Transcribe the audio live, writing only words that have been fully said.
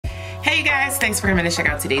Hey you guys, thanks for coming to check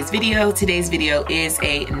out today's video. Today's video is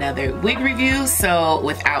another wig review, so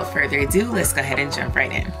without further ado, let's go ahead and jump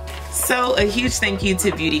right in. So a huge thank you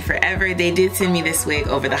to Beauty Forever. They did send me this wig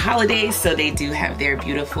over the holidays, so they do have their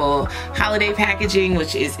beautiful holiday packaging,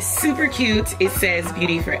 which is super cute. It says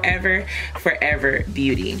Beauty Forever, Forever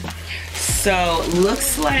Beauty. So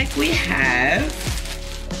looks like we have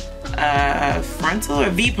a frontal or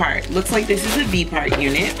V-part. Looks like this is a V-part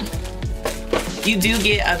unit. You do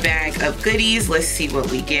get a bag of goodies. Let's see what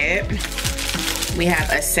we get. We have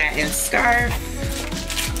a satin scarf,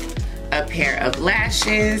 a pair of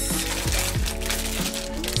lashes,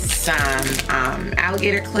 some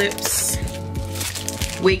alligator clips,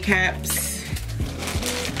 wig caps,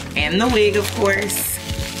 and the wig, of course.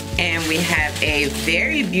 And we have a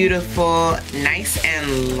very beautiful, nice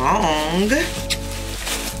and long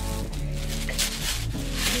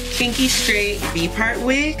Kinky Straight V-part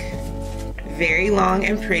wig. Very long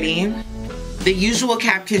and pretty. The usual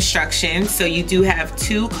cap construction, so you do have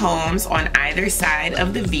two combs on either side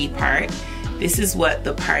of the V part. This is what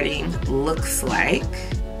the parting looks like.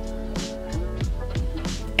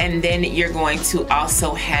 And then you're going to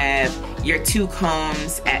also have your two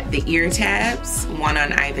combs at the ear tabs, one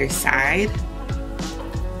on either side.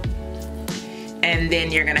 And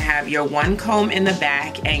then you're gonna have your one comb in the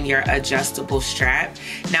back and your adjustable strap.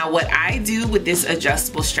 Now what I do with this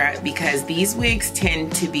adjustable strap, because these wigs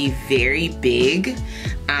tend to be very big,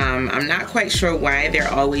 I'm not quite sure why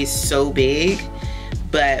they're always so big,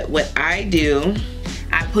 but what I do,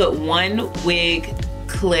 I put one wig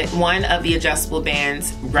clip, one of the adjustable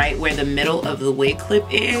bands right where the middle of the wig clip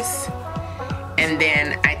is, and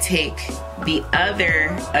then I take the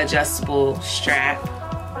other adjustable strap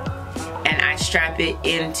and I strap it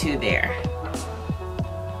into there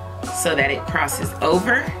so that it crosses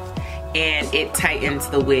over and it tightens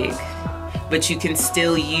the wig. But you can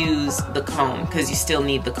still use the comb because you still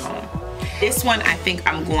need the comb. This one, I think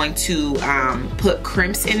I'm going to put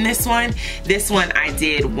crimps in this one. This one I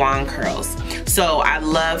did wand curls. So I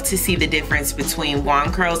love to see the difference between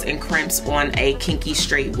wand curls and crimps on a Kinky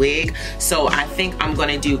Straight wig. So I think I'm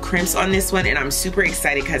gonna do crimps on this one, and I'm super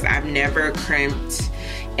excited because I've never crimped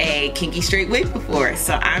a Kinky Straight wig before,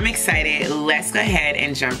 so I'm excited. Let's go ahead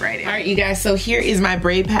and jump right in. All right, you guys, so here is my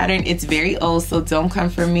braid pattern. It's very old, so don't come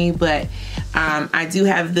for me, but I do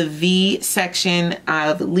have the V section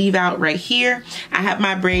of leave out right here. I have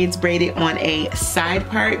my braids braided on a side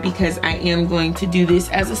part because I am going to do this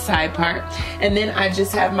as a side part, and then I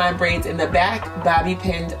just have my braids in the back bobby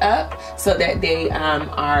pinned up so that they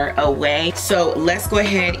are away. So let's go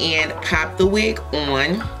ahead and pop the wig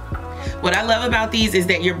on. What I love about these is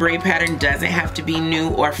that your braid pattern doesn't have to be new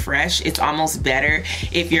or fresh. It's almost better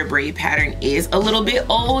if your braid pattern is a little bit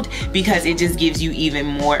old because it just gives you even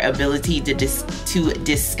more ability to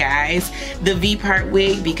disguise the V-part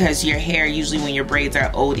wig, because your hair, usually when your braids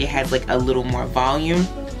are old, it has like a little more volume.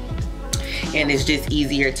 And it's just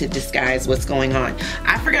easier to disguise what's going on.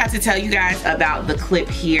 I forgot to tell you guys about the clip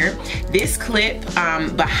here. This clip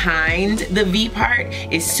behind the V part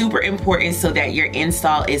is super important so that your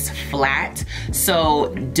install is flat.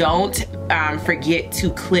 So don't forget to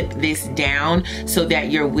clip this down so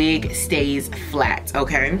that your wig stays flat,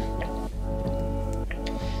 okay?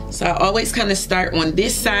 So I always kind of start on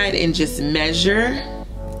this side and just measure.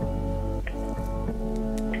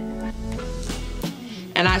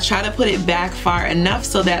 And I try to put it back far enough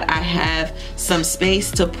so that I have some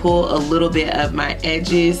space to pull a little bit of my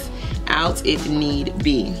edges out if need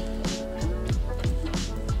be.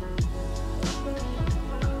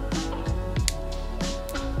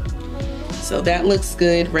 So that looks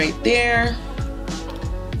good right there.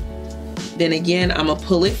 Then again, I'm gonna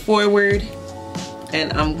pull it forward,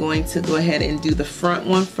 and I'm going to go ahead and do the front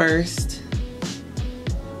one first.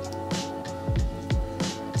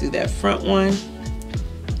 Do that front one.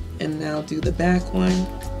 And now do the back one.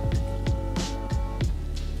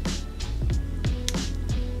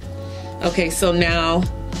 Okay, so now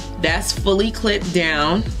that's fully clipped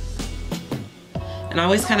down. And I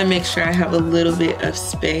always kind of make sure I have a little bit of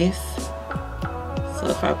space. So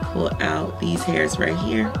if I pull out these hairs right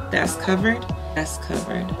here, that's covered, that's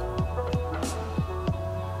covered.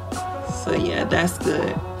 So yeah, that's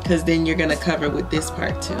good, because then you're gonna cover with this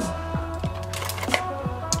part too.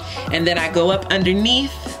 And then I go up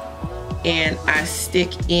underneath and I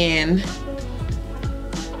stick in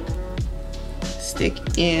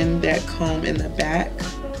that comb in the back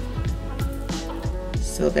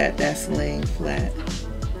so that that's laying flat.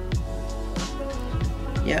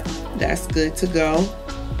 Yep, that's good to go.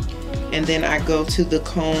 And then I go to the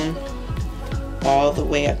comb all the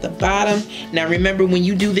way at the bottom. Now remember, when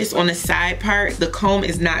you do this on the side part, the comb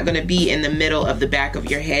is not going to be in the middle of the back of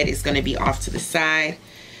your head. It's going to be off to the side.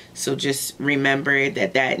 So just remember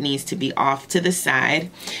that that needs to be off to the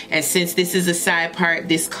side. And since this is a side part,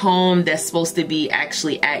 this comb that's supposed to be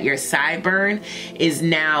actually at your sideburn is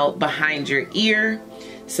now behind your ear.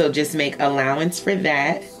 So just make allowance for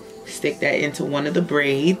that. Stick that into one of the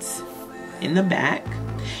braids in the back.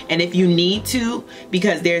 And if you need to,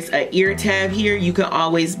 because there's an ear tab here, you can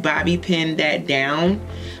always bobby pin that down.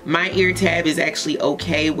 My ear tab is actually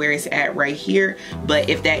okay where it's at right here, but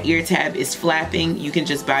if that ear tab is flapping, you can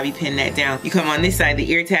just bobby pin that down. You come on this side,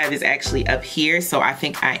 the ear tab is actually up here, so I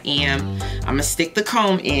think I'm gonna stick the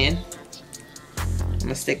comb in.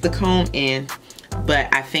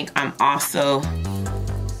 But I think I'm also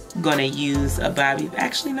gonna use a bobby,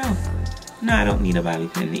 actually no, I don't need a bobby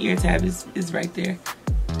pin. The ear tab is right there.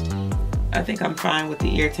 I think I'm fine with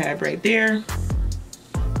the ear tab right there.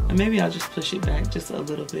 And maybe I'll just push it back just a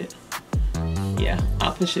little bit. Yeah,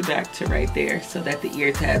 I'll push it back to right there so that the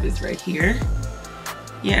ear tab is right here.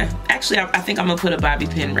 Yeah, actually I think I'm gonna put a bobby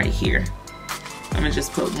pin right here. I'm gonna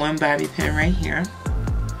just put one bobby pin right here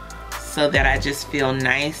so that I just feel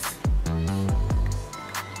nice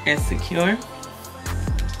and secure.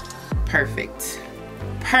 Perfect.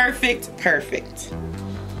 Perfect, perfect.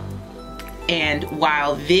 And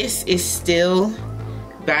while this is still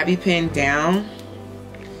bobby pinned down,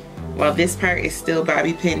 while this part is still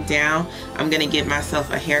bobby pinned down, I'm gonna give myself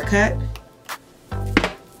a haircut.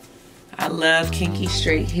 I love Kinky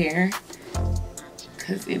Straight hair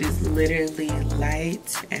because it is literally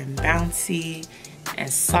light and bouncy and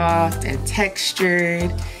soft and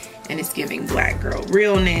textured, and it's giving black girl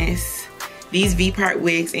realness. These V-part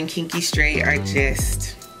wigs in Kinky Straight are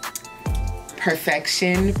just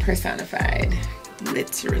perfection personified,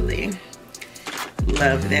 literally.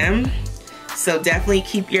 Love them. So definitely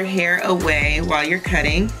keep your hair away while you're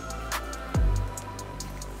cutting.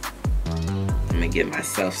 I'm gonna give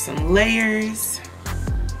myself some layers.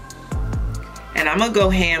 And I'm gonna go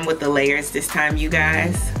ham with the layers this time, you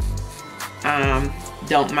guys.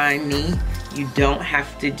 Don't mind me. You don't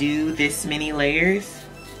have to do this many layers.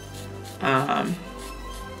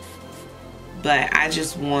 But I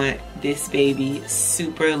just want this baby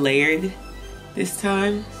super layered this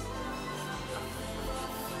time.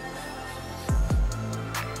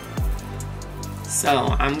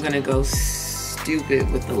 So I'm gonna go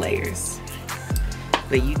stupid with the layers.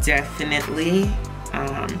 But you definitely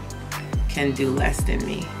can do less than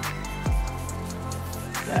me.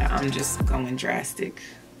 But I'm just going drastic.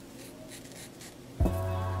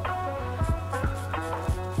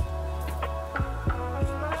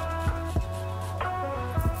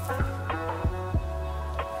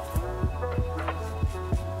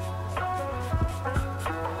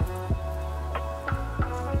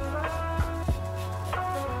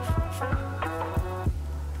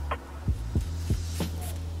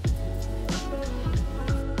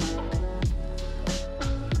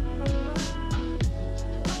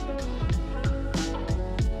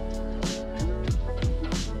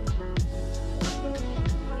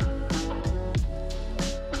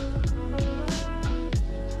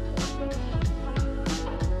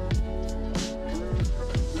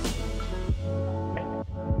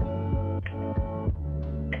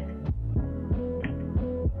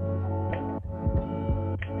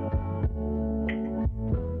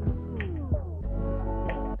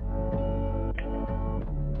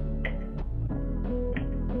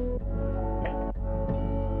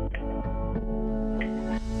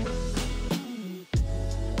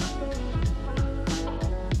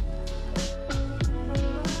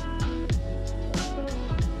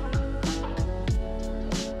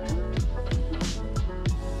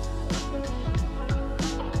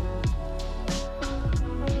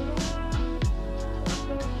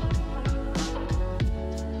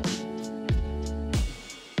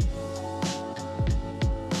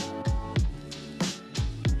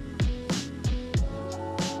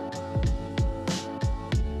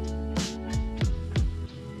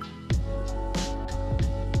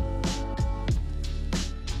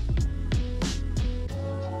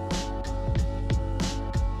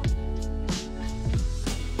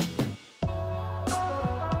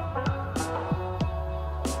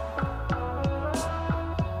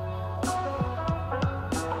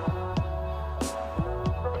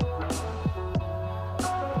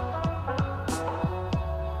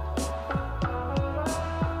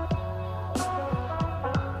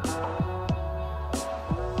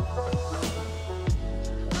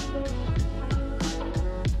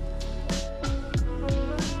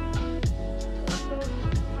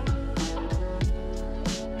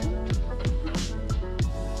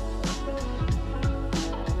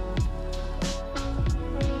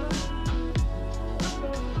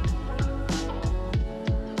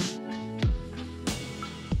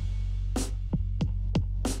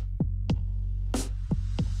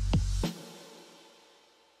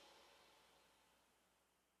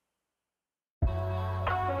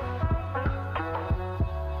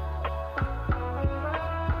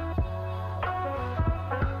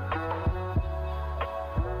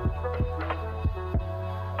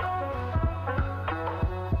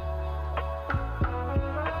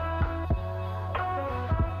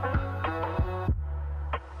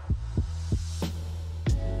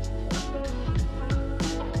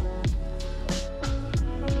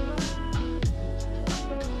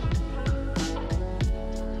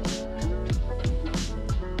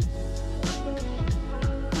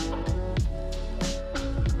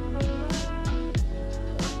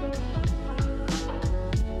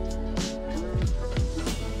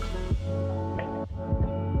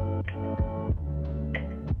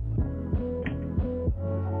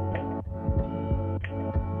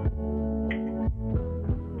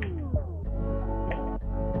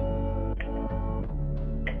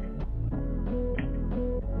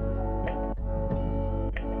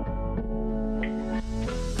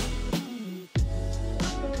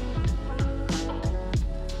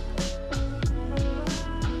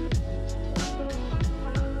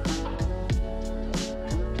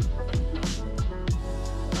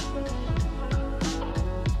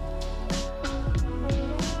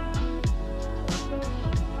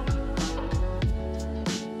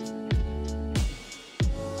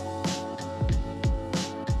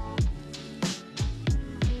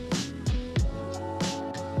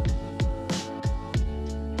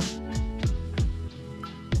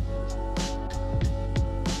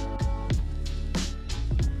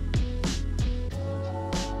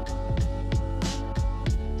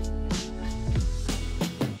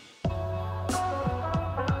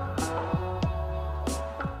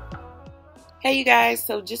 Hey you guys,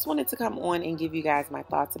 so just wanted to come on and give you guys my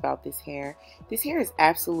thoughts about this hair. This hair is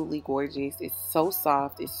absolutely gorgeous. It's so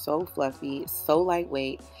soft, it's so fluffy, it's so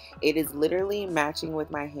lightweight. It is literally matching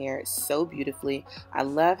with my hair so beautifully. I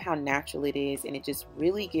love how natural it is, and it just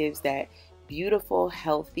really gives that beautiful,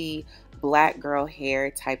 healthy black girl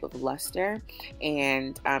hair type of luster.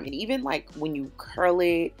 And even like when you curl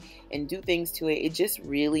it and do things to it, it just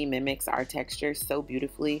really mimics our texture so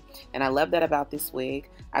beautifully. And I love that about this wig.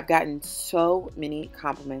 I've gotten so many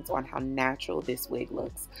compliments on how natural this wig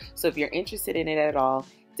looks. So if you're interested in it at all,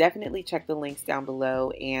 definitely check the links down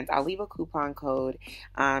below, and I'll leave a coupon code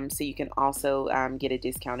so you can also get a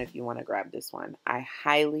discount if you want to grab this one. I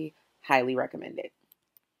highly, highly recommend it.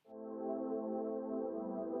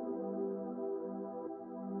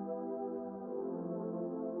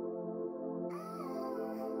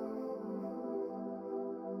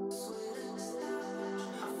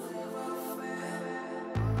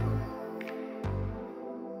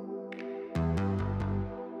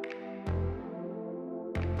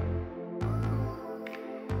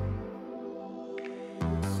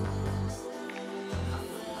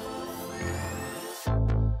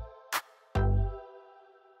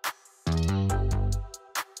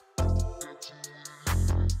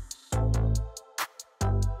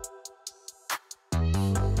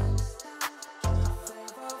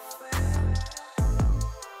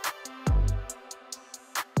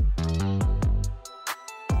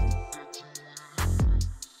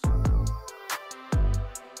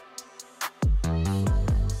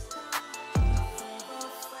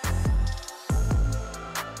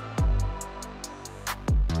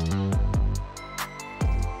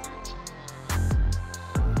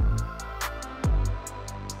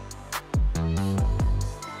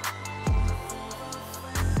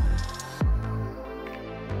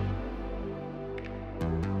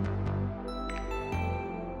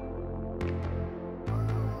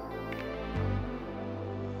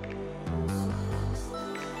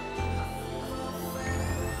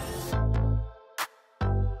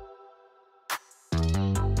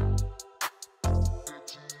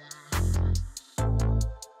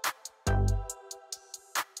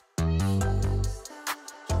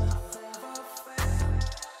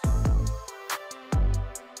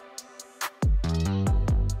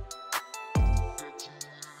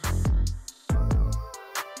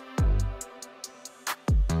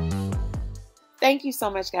 Thank you so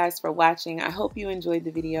much guys for watching. I hope you enjoyed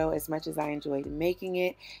the video as much as I enjoyed making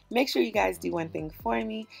it. Make sure you guys do one thing for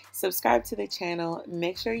me. Subscribe to the channel,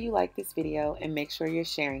 make sure you like this video, and make sure you're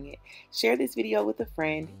sharing it. Share this video with a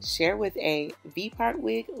friend, share with a V-part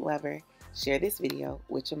wig lover, share this video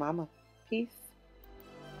with your mama. Peace.